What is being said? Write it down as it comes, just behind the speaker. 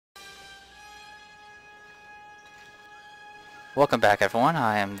Welcome back everyone,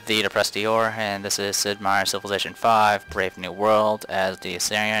 I am the Depressed Dior, and this is Sid Meier's Civilization V, Brave New World, as the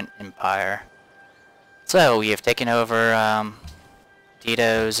Assyrian Empire. So, we have taken over,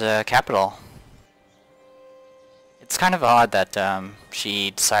 Dito's, capital. It's kind of odd that,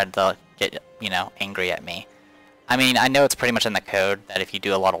 she decided to get, angry at me. I mean, I know it's pretty much in the code that if you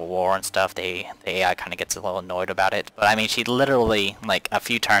do a lot of war and stuff, the AI kind of gets a little annoyed about it, but I mean, she literally, like, a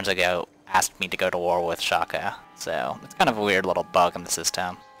few turns ago, asked me to go to war with Shaka. So, it's kind of a weird little bug in the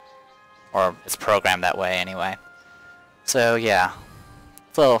system. Or, it's programmed that way anyway. So, yeah.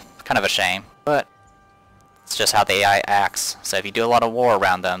 It's a little, kind of a shame, but it's just how the AI acts. So if you do a lot of war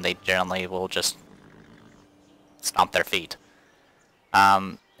around them, they generally will just stomp their feet.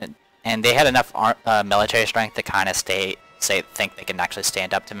 And they had enough military strength to kind of think they can actually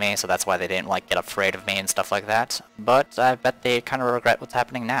stand up to me, so that's why they didn't, like, get afraid of me and stuff like that. But I bet they kind of regret what's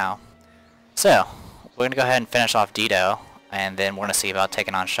happening now. So, we're going to go ahead and finish off Dito, and then we're going to see about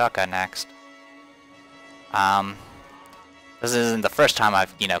taking on Shaka next. This isn't the first time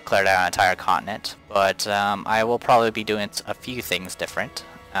I've, cleared out an entire continent, but I will probably be doing a few things different.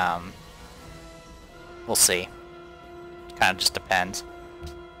 We'll see. Kind of just depends.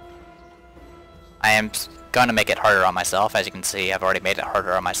 I am going to make it harder on myself. As you can see, I've already made it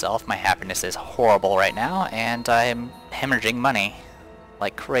harder on myself. My happiness is horrible right now, and I am hemorrhaging money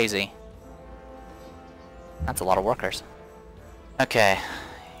like crazy. That's a lot of workers. Okay,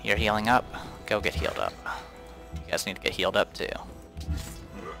 you're healing up. Go get healed up. You guys need to get healed up too.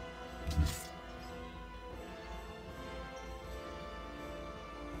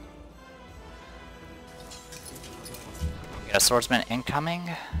 Got a swordsman incoming.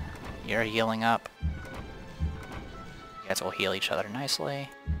 You're healing up. You guys will heal each other nicely.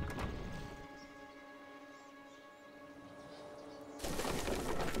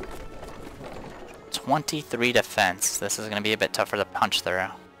 .23 defense. This is going to be a bit tougher to punch through.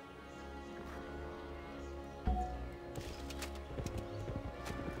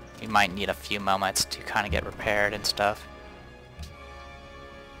 You might need a few moments to kind of get repaired and stuff.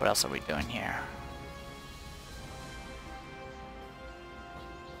 What else are we doing here?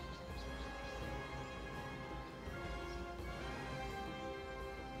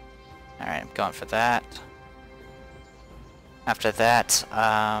 Alright, I'm going for that. After that,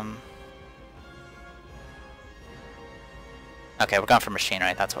 okay, we're going for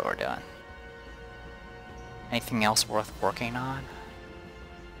machinery, that's what we're doing. Anything else worth working on?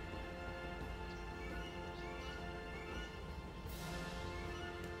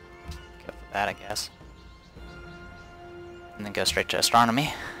 Go for that, I guess. And then go straight to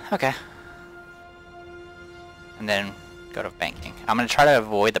astronomy. Okay. And then go to banking. I'm going to try to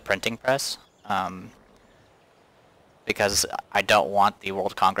avoid the printing press, because I don't want the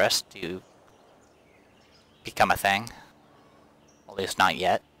World Congress to become a thing. At least not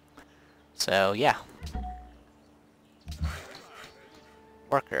yet. So, yeah.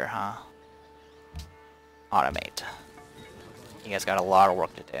 Worker, huh? Automate. You guys got a lot of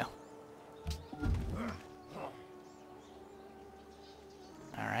work to do.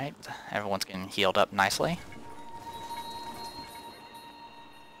 Alright, everyone's getting healed up nicely.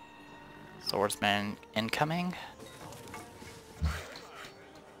 Swordsman incoming.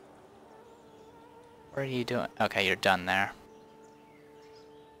 What are you doing? Okay, you're done there.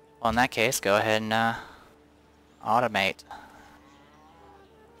 Well, in that case, go ahead and automate.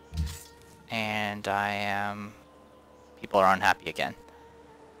 And people are unhappy again.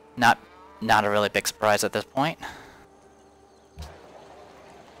 Not a really big surprise at this point.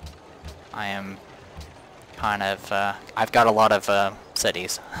 I am kind of, I've got a lot of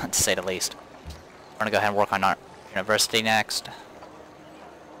cities, to say the least. We're gonna go ahead and work on our university next.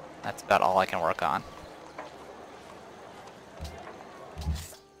 That's about all I can work on.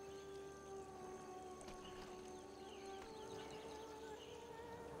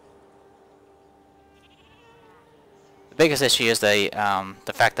 The biggest issue is the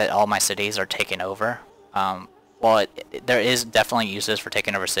fact that all my cities are taken over. Well, there is definitely uses for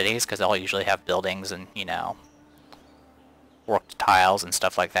taking over cities, because they'll usually have buildings and, worked tiles and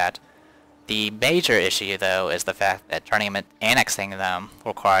stuff like that. The major issue, though, is the fact that annexing them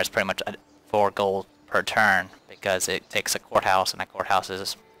requires pretty much 4 gold per turn, because it takes a courthouse, and a courthouse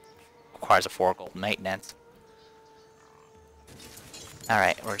requires a 4 gold maintenance.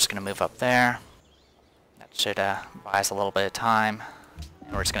 Alright, we're just going to move up there. That should buy us a little bit of time,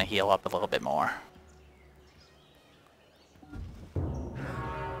 and we're just going to heal up a little bit more.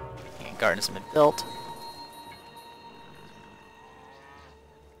 Gardens have been built.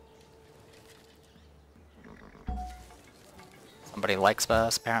 Somebody likes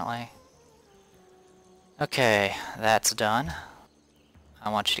us, apparently. Okay, that's done.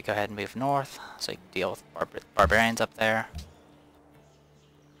 I want you to go ahead and move north so you can deal with barbarians up there.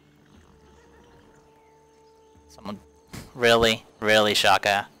 Someone... Really? Really,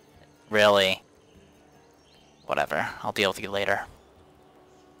 Shaka? Really? Whatever, I'll deal with you later.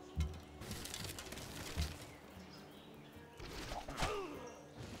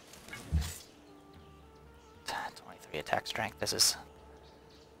 Attack strength. This is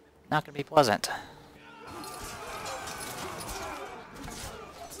not going to be pleasant.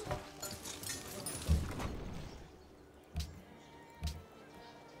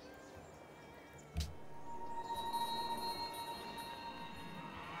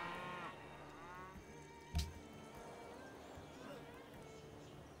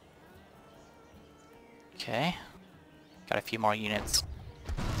 Okay. Got a few more units.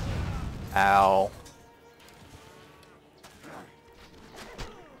 Ow.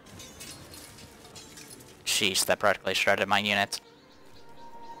 Sheesh, that practically shredded my units.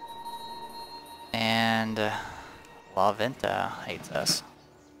 And La Venta hates us.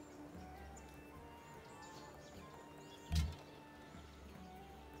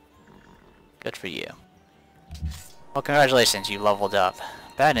 Good for you. Well, congratulations, you leveled up.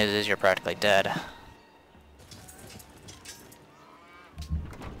 Bad news is you're practically dead.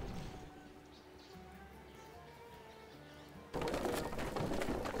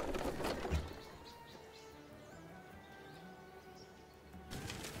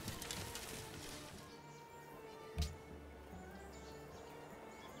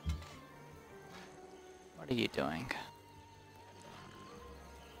 What are you doing?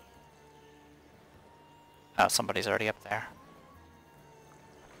 Oh, somebody's already up there.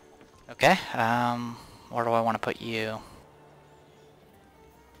 Okay, where do I want to put you?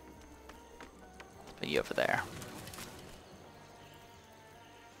 Put you over there.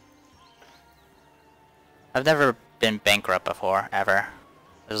 I've never been bankrupt before, ever.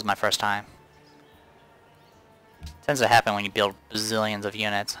 This is my first time. It tends to happen when you build bazillions of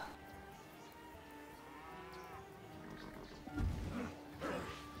units.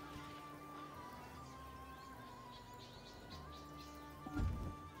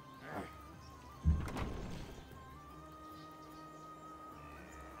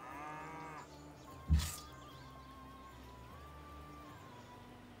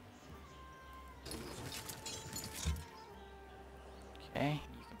 Okay,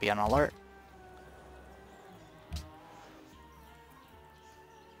 you can be on alert.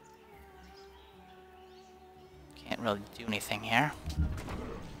 Can't really do anything here.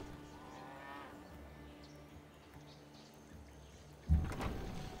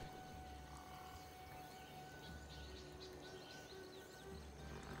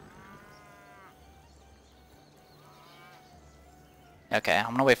 Okay,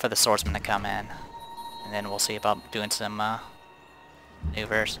 I'm gonna wait for the swordsman to come in, and then we'll see about doing some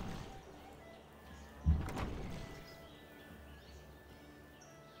maneuvers.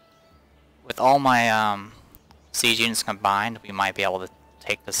 With all my siege units combined, we might be able to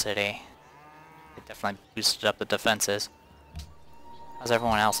take the city. It definitely boosted up the defenses. How's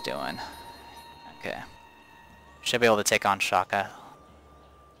everyone else doing? Okay. Should be able to take on Shaka.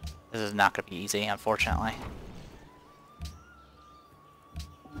 This is not going to be easy, unfortunately.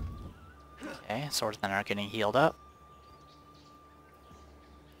 Okay, swordsmen are getting healed up.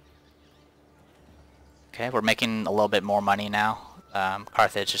 Okay, we're making a little bit more money now.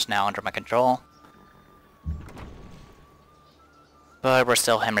 Carthage is now under my control. But we're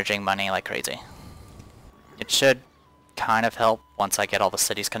still hemorrhaging money like crazy. It should kind of help once I get all the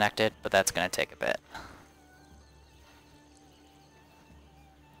cities connected, but that's going to take a bit.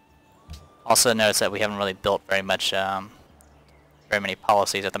 Also notice that we haven't really built very much, very many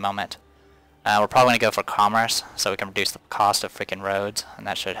policies at the moment. We're probably going to go for commerce, so we can reduce the cost of freaking roads, and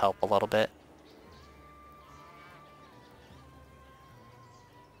that should help a little bit.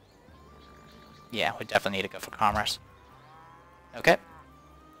 Yeah, we definitely need to go for commerce. Okay.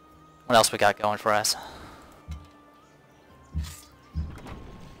 What else we got going for us?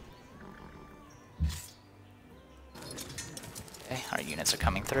 Okay, our units are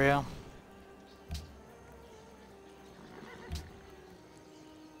coming through.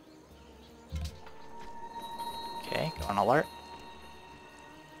 Okay, go on alert.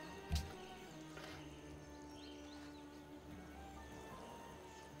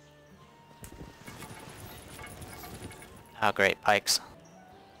 Oh great, pikes.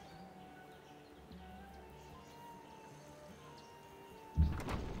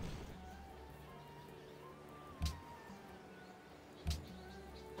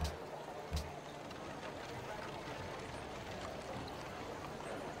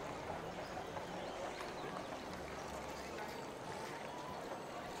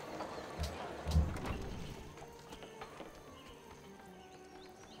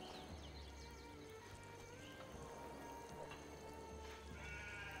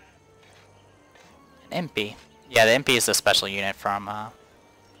 MP. Yeah, the MP is the special unit from, Let's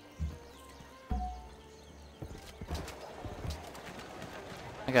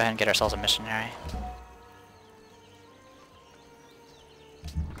go ahead and get ourselves a missionary.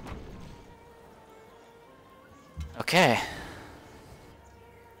 Okay.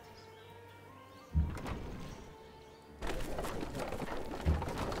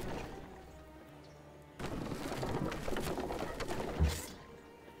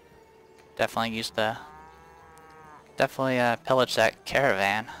 Definitely pillage that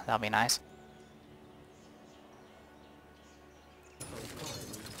caravan. That'll be nice.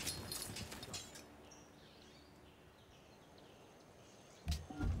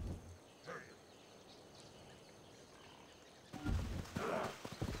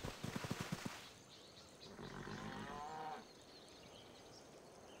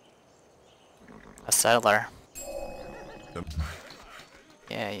 A settler.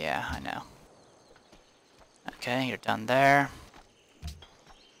 Yeah, I know. Okay, you're done there.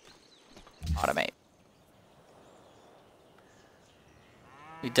 Automate.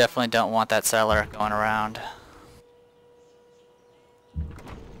 We definitely don't want that settler going around.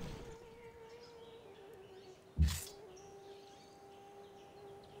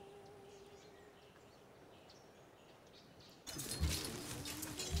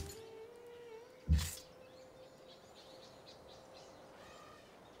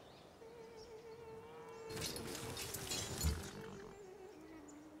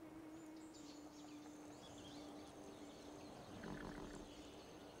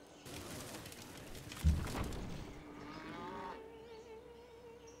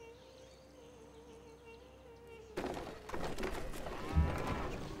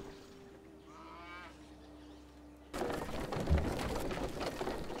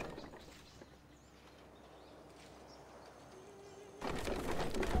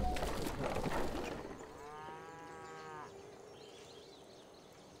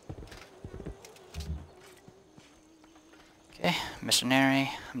 Okay,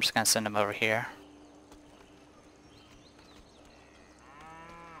 missionary. I'm just gonna send him over here.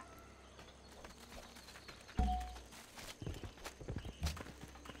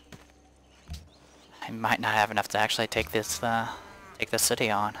 I might not have enough to actually take this city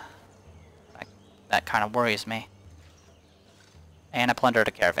on. That kind of worries me. And I plundered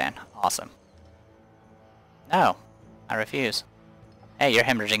a caravan. Awesome. No, I refuse. Hey, you're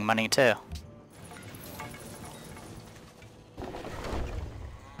hemorrhaging money too.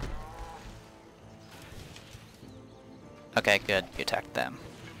 Okay, good. You attacked them.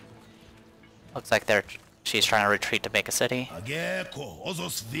 Looks like she's trying to retreat to make a city.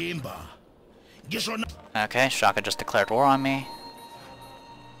 Okay, Shaka just declared war on me.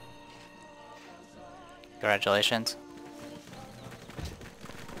 Congratulations.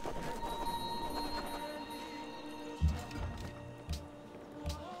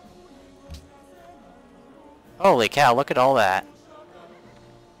 Holy cow, look at all that.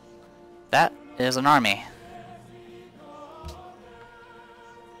 That is an army.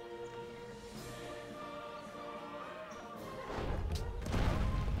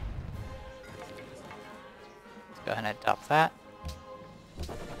 Let's go ahead and adopt that.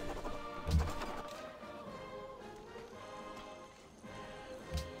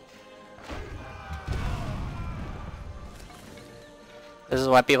 This is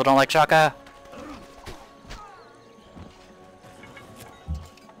why people don't like Shaka.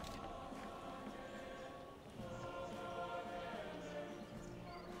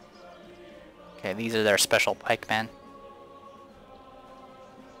 Okay, these are their special pikemen.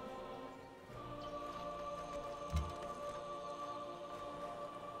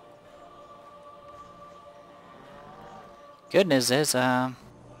 Good news is, they'll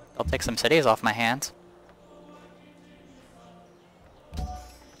take some cities off my hands. There,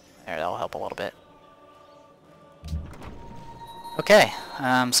 that'll help a little bit. Okay,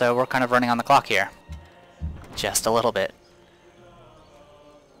 so we're kind of running on the clock here. Just a little bit.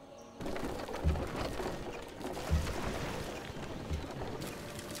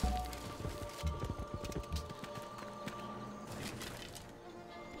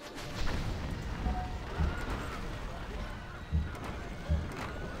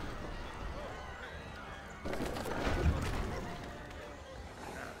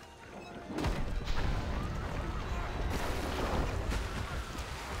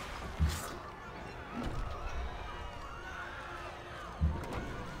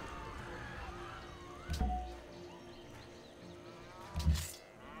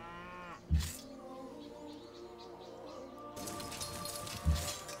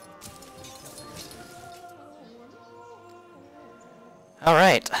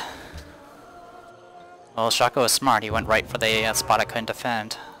 Alright. Well, Shaka was smart. He went right for the spot I couldn't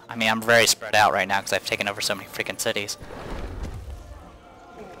defend. I mean, I'm very spread out right now because I've taken over so many freaking cities.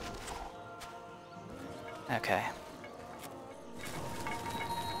 Okay.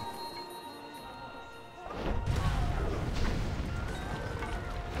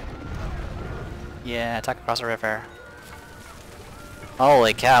 Yeah, attack across the river.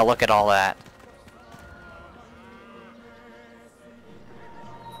 Holy cow, look at all that.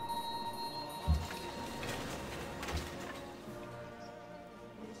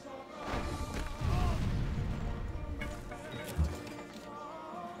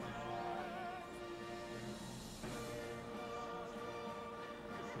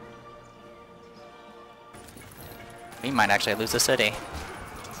 We might actually lose the city.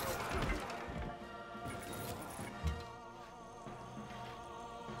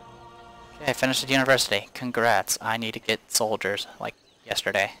 Okay, I finished the university. Congrats. I need to get soldiers, like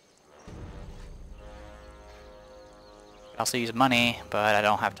yesterday. I also use money, but I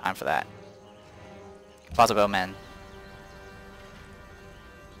don't have time for that. Possible men.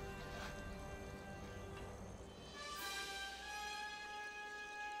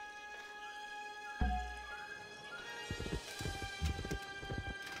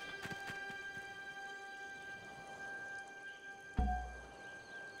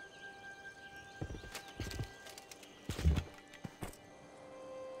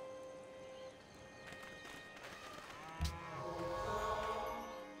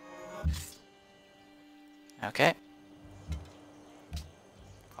 Okay.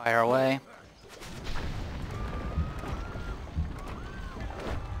 Fire away.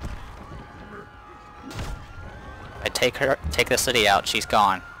 If I take the city out, she's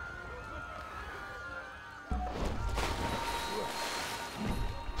gone.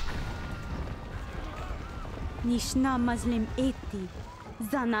 נשנה מזלם אתי,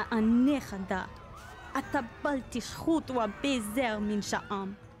 זנה הנכדה, אתה בל תשחוט ובזר מן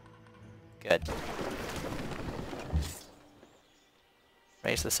שעם. Good.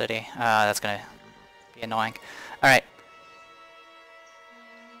 Raise the city. That's gonna be annoying. Alright.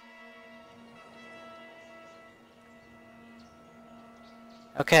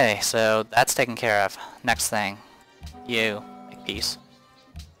 Okay, so that's taken care of. Next thing. You, make peace.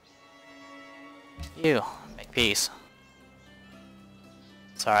 You, make peace.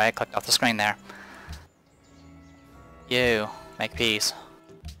 Sorry, I clicked off the screen there. You, make peace.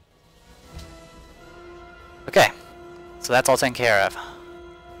 Okay, so that's all taken care of.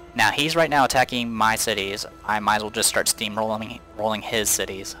 Now he's right now attacking my cities. I might as well just start rolling his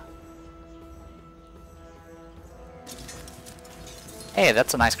cities. Hey,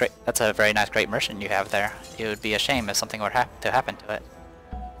 that's a very nice great merchant you have there. It would be a shame if something were to happen to it.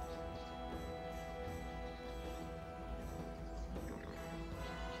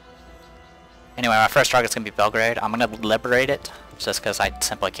 Anyway, my first target's gonna be Belgrade. I'm gonna liberate it just because I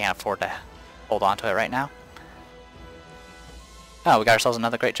simply can't afford to hold on to it right now. Oh, we got ourselves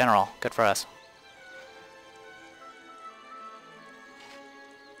another great general. Good for us.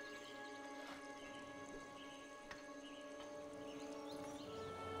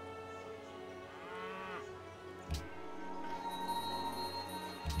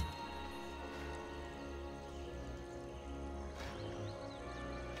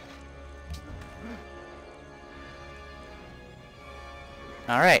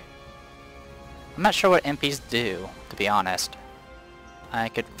 Alright. I'm not sure what MPs do, to be honest. I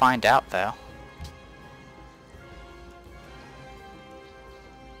could find out, though.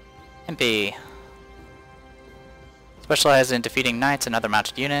 MP. Specializes in defeating knights and other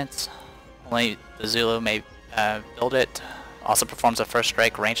mounted units. Only the Zulu may build it. Also performs a first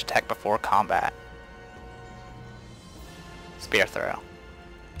strike range attack before combat. Spear throw.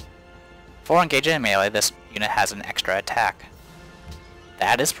 Before engaging in melee, this unit has an extra attack.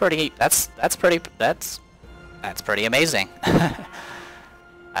 That is pretty. That's pretty amazing.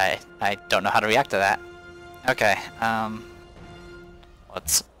 I don't know how to react to that. Okay.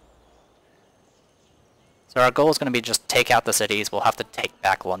 So our goal is going to be just take out the cities. We'll have to take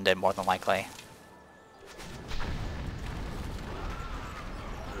back London more than likely.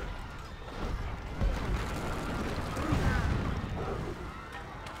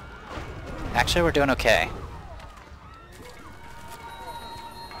 Actually, we're doing okay.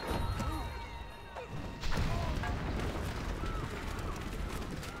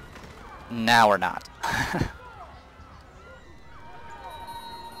 Now we're not.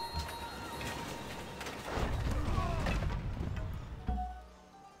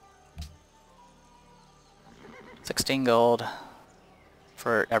 $16 gold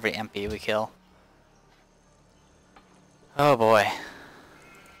for every MP we kill. Oh boy.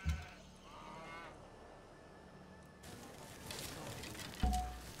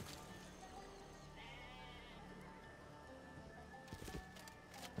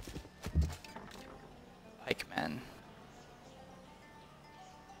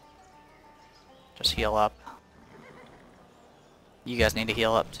 Just heal up. You guys need to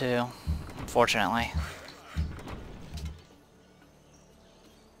heal up too, unfortunately.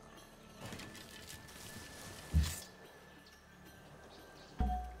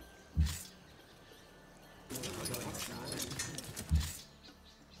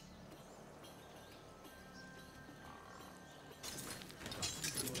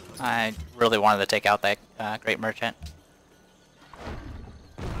 I really wanted to take out that great merchant.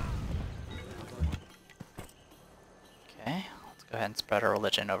 Okay, let's go ahead and spread our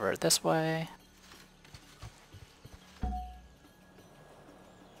religion over this way.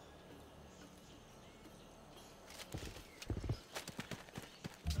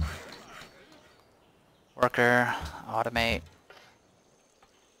 Worker, automate.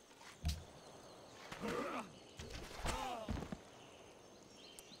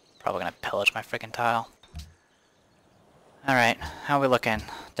 Probably gonna pillage my freaking tile. Alright, how are we looking?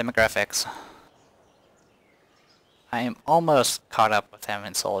 Demographics. I am almost caught up with him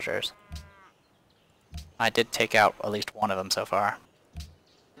in soldiers. I did take out at least one of them so far.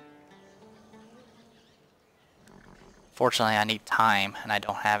 Fortunately, I need time, and I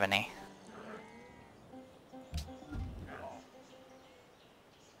don't have any.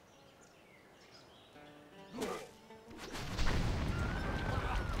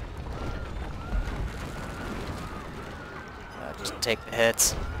 Just take the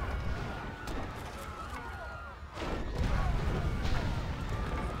hits.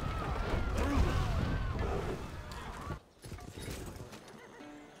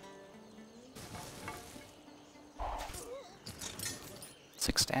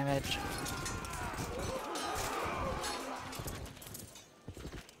 Six damage.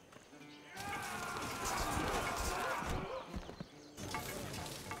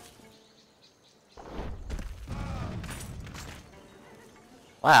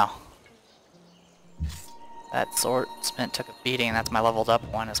 Wow. That swordsman took a beating, and that's my leveled up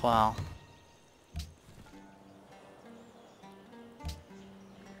one as well.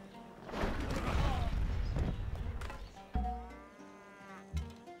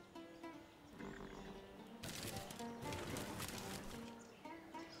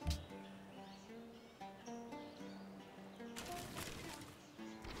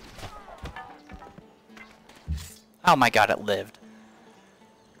 Oh my god, it lived.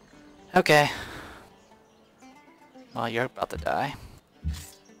 Okay. Well, you're about to die.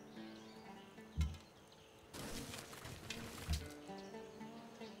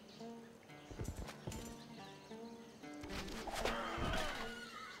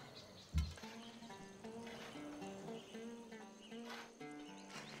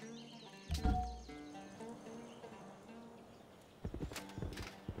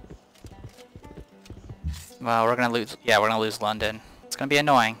 Well, we're gonna lose. Yeah, we're gonna lose London. It's gonna be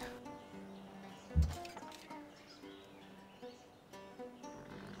annoying.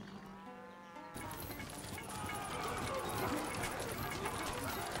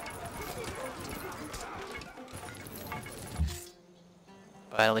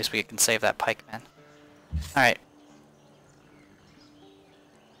 But at least we can save that pikeman. Alright.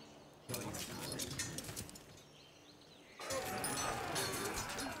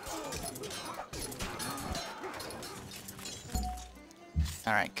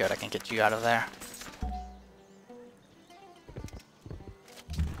 Alright, good. I can get you out of there.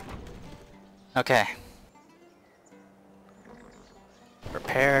 Okay.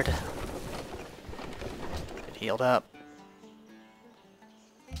 Prepared. Get healed up.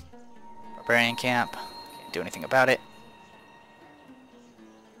 Barbarian camp. Can't do anything about it.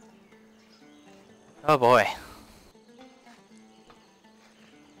 Oh boy.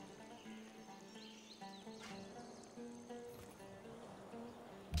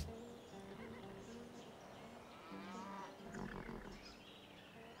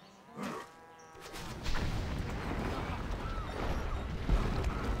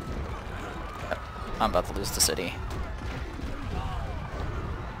 I'm about to lose the city.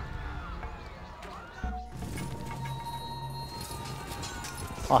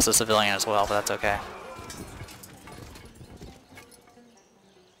 Lost a civilian as well, but that's okay.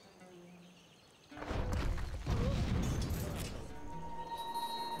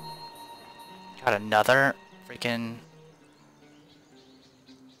 Got another freaking...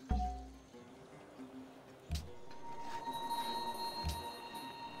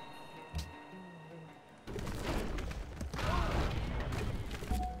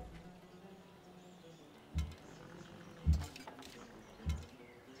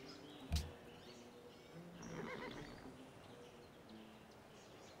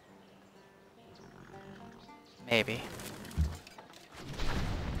 Maybe.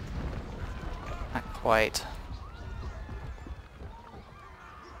 quite.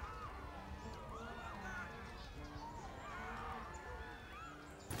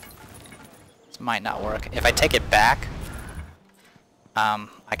 This might not work. If I take it back,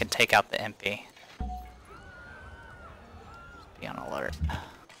 I can take out the MP. Be on alert.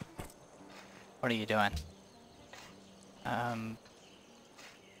 What are you doing?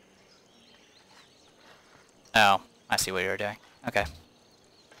 Oh, I see what you were doing. Okay.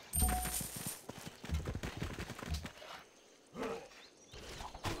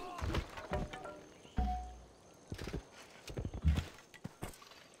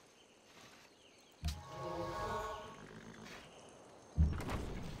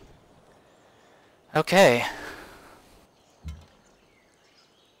 Okay.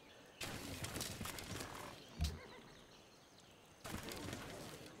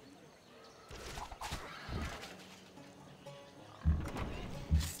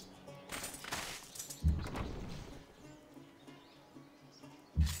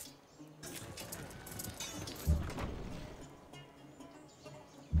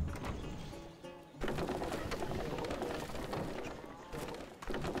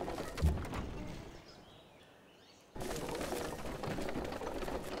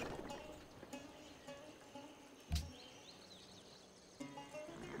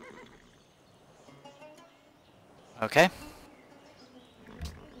 Okay.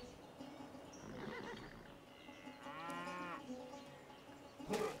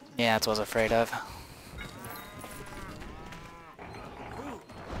 Yeah, that's what I was afraid of.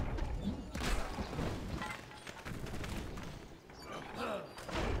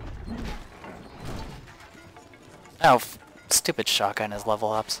 Oh, stupid Shaka and his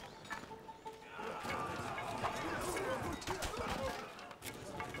level ups.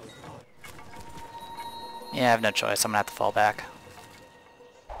 Yeah, I have no choice. I'm gonna have to fall back.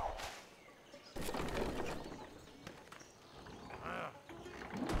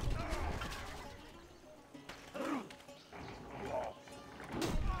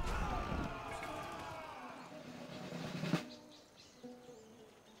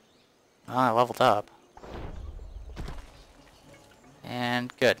 Oh, I leveled up.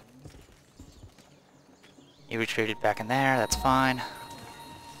 And good. You retreated back in there, that's fine.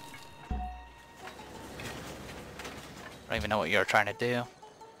 I don't even know what you were trying to do.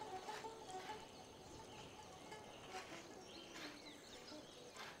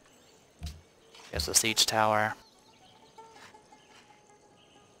 There's the siege tower.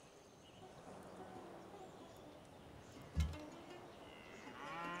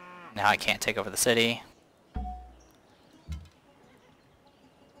 Now I can't take over the city.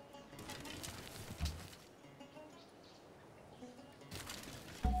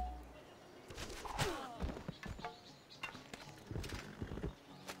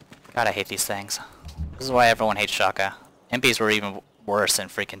 God, I hate these things. This is why everyone hates Shaka. MPs were even worse than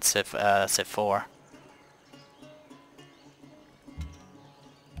freaking Civ IV.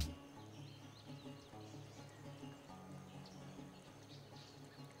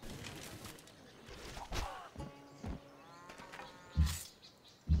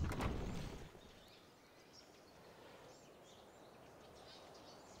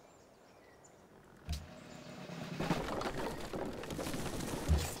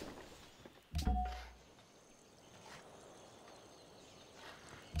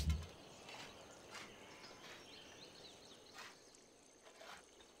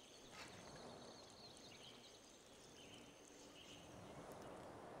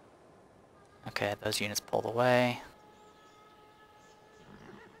 Okay, those units pulled away.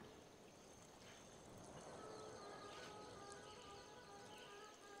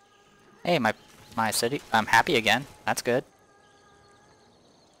 Hey, my city, I'm happy again. That's good.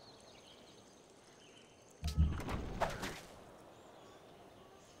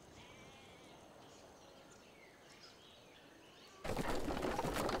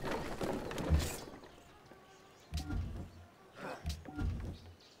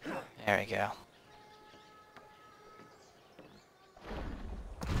 There we go.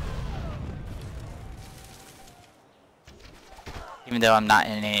 Even though I'm not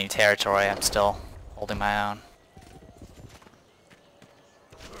in any territory, I'm still holding my own.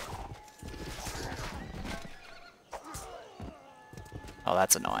 Oh,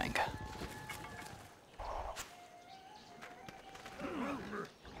 that's annoying.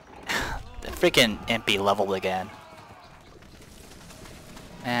 The freaking MP leveled again.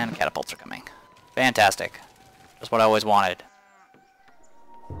 And catapults are coming. Fantastic. Just what I always wanted.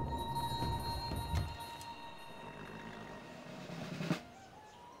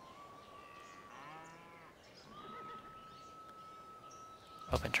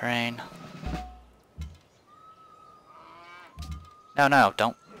 Open terrain. No, no,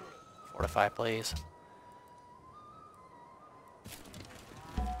 don't fortify, please.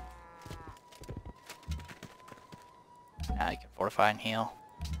 Now you can fortify and heal.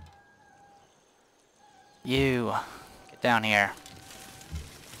 You, get down here.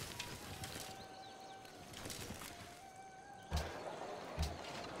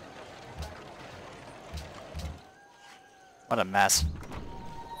 What a mess.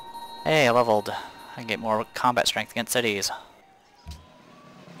 Hey, I leveled. I can get more combat strength against cities.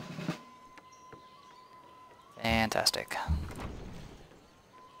 Fantastic.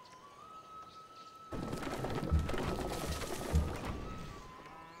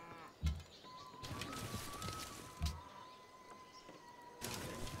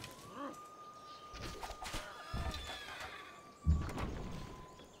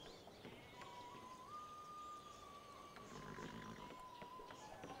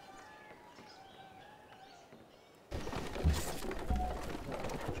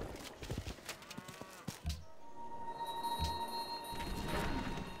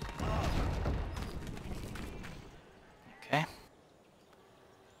 Okay.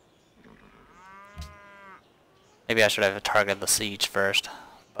 Maybe I should have targeted the siege first,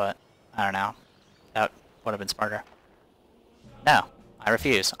 but I don't know. That would have been smarter. No, I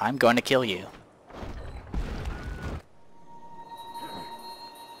refuse. I'm going to kill you.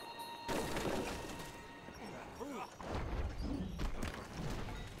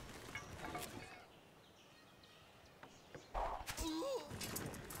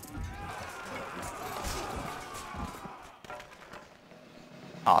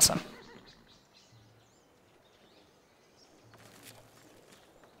 Awesome.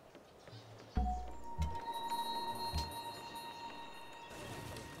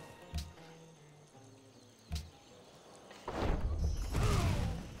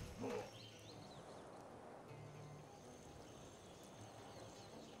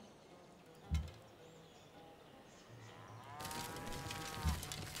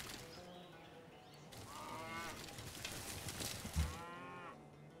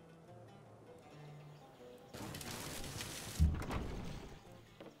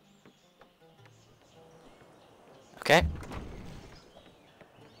 Okay.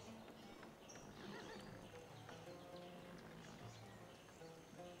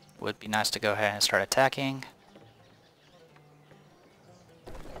 Would be nice to go ahead and start attacking.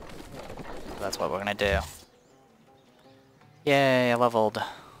 That's what we're gonna do. Yay, I leveled.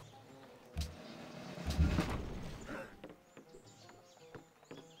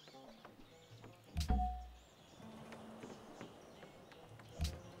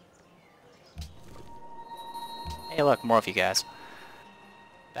 Hey look, more of you guys.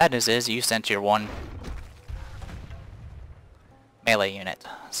 Bad news is you sent your one melee unit,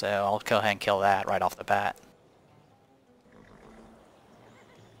 so I'll go ahead and kill that right off the bat.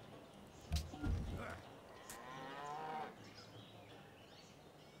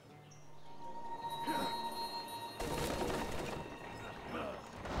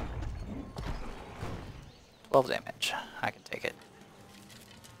 Twelve damage. I can take it.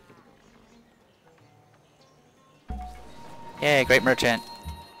 Yay, great merchant.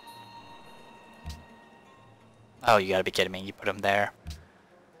 Oh, you gotta be kidding me. You put him there.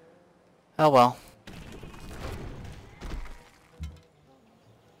 Oh well.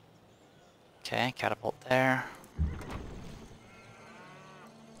 Okay, catapult there.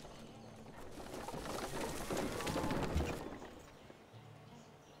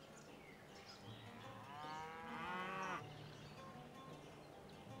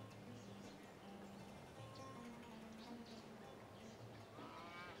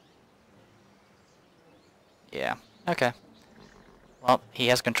 Yeah, okay. Well, he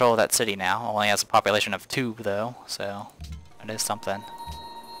has control of that city now. Only has a population of 2, though, so that is something.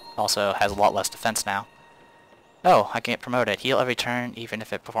 Also has a lot less defense now. Oh, I can get promoted. Heal every turn, even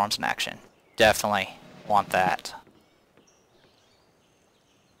if it performs an action. Definitely want that.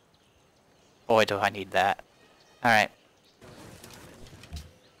 Boy, do I need that. Alright.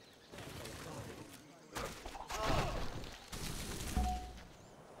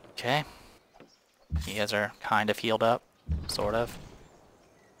 Okay. You guys are kind of healed up. Sort of.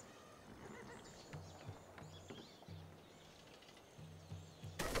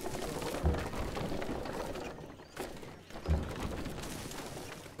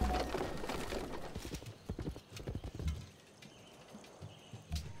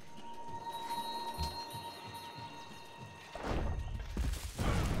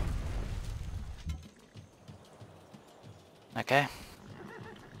 Okay.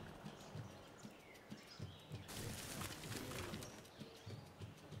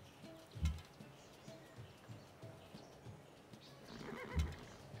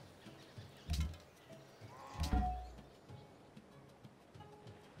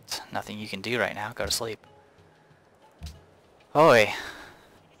 nothing you can do right now. Go to sleep. Oi.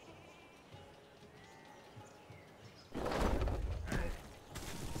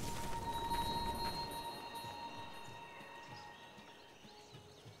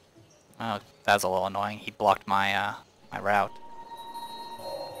 Oh, that's a little annoying. He blocked my my route.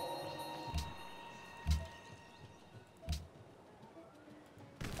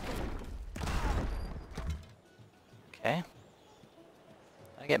 Okay.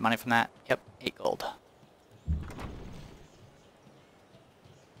 Did I get money from that? Yep, 8 gold.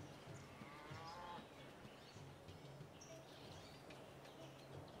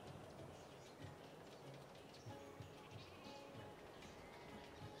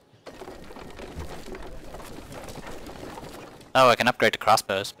 Oh, I can upgrade to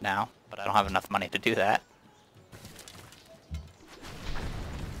crossbows now, but I don't have enough money to do that.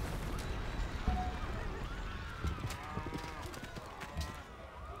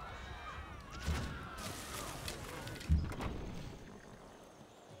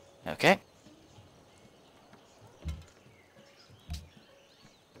 Okay.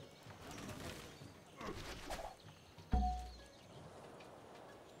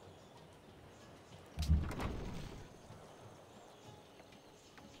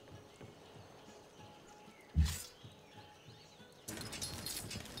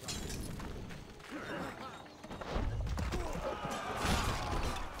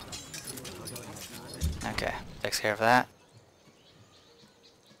 Okay, takes care of that.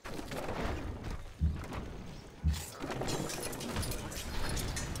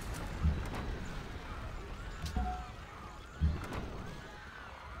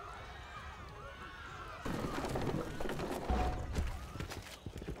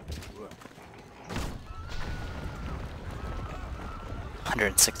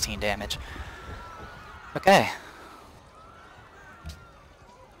 $116 damage. Okay.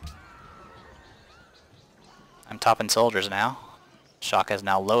 I'm top in soldiers now. Shaka is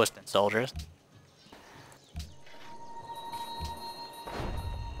now lowest in soldiers.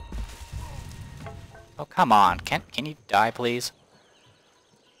 Oh, come on. Can you die, please?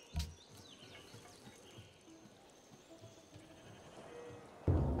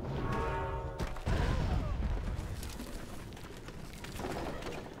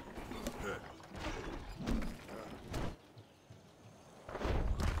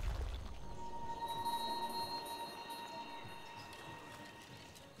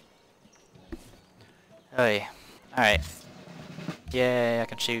 Hey. Alright. Yay, I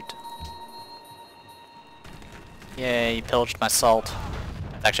can shoot. Yay, you pillaged my salt.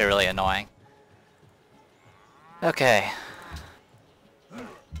 That's actually really annoying. Okay.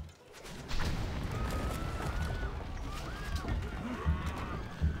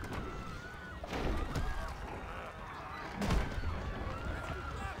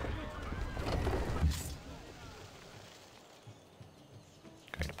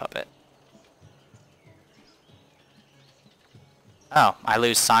 Create a puppet. Oh, I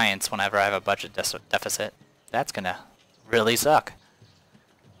lose science whenever I have a budget deficit. That's gonna really suck.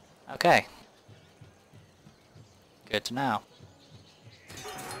 Okay. Good to know.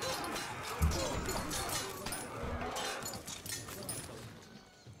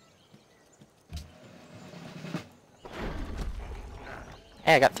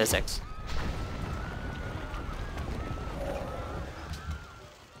 Hey, I got physics.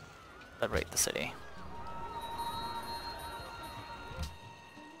 Liberate the city.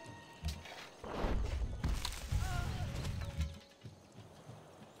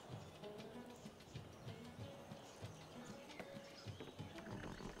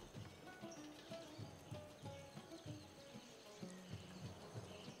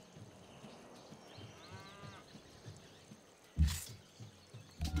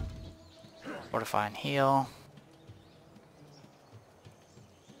 Fortify and heal.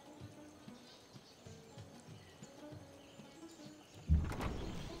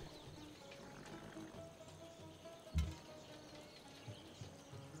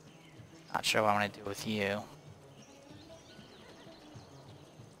 Not sure what I'm gonna do with you.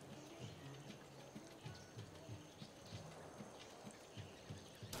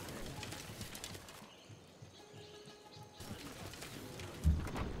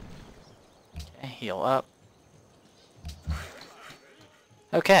 Okay, heal up.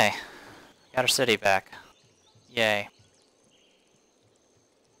 Okay, got our city back. Yay.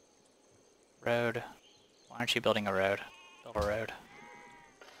 Road. Why aren't you building a road? Build a road.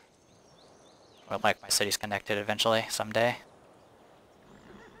 I would like my cities connected eventually, someday.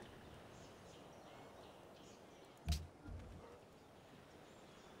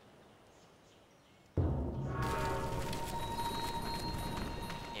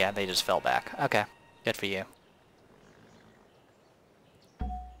 Yeah, they just fell back. Okay, good for you.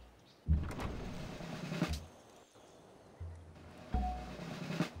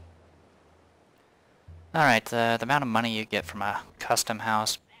 Alright, the amount of money you get from a custom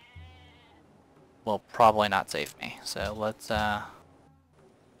house will probably not save me. So let's,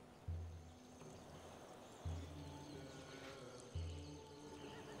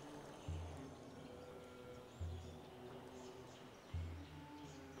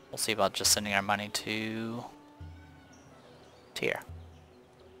 we'll see about just sending our money to here.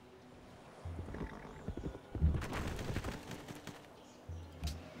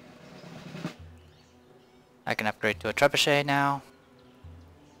 I can upgrade to a trebuchet now.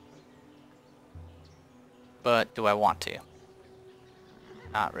 But do I want to?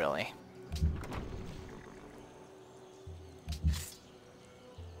 Not really.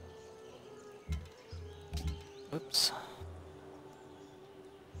 Oops.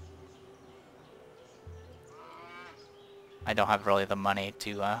 I don't have really the money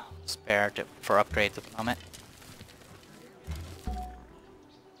to spare for upgrades at the moment.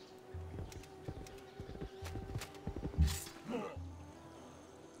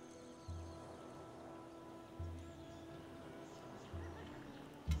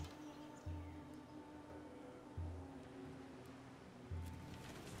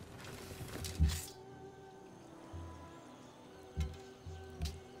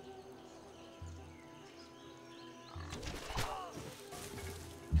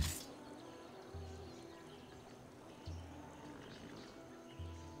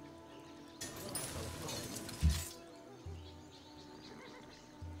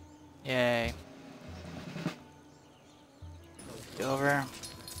 Yay. Go over.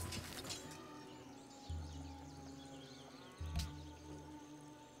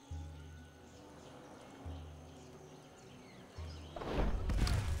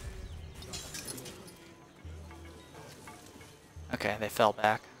 Okay, they fell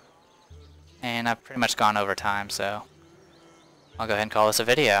back. And I've pretty much gone over time, so I'll go ahead and call this a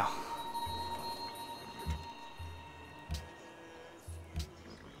video.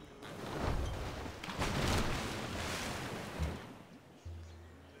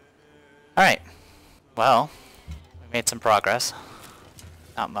 Alright, well, we made some progress.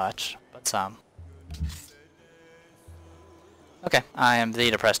 Not much, but some. Okay, I am the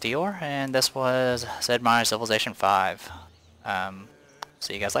Depressed Eeyore, and this was Sid Meier's Civilization 5.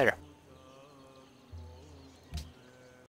 See you guys later.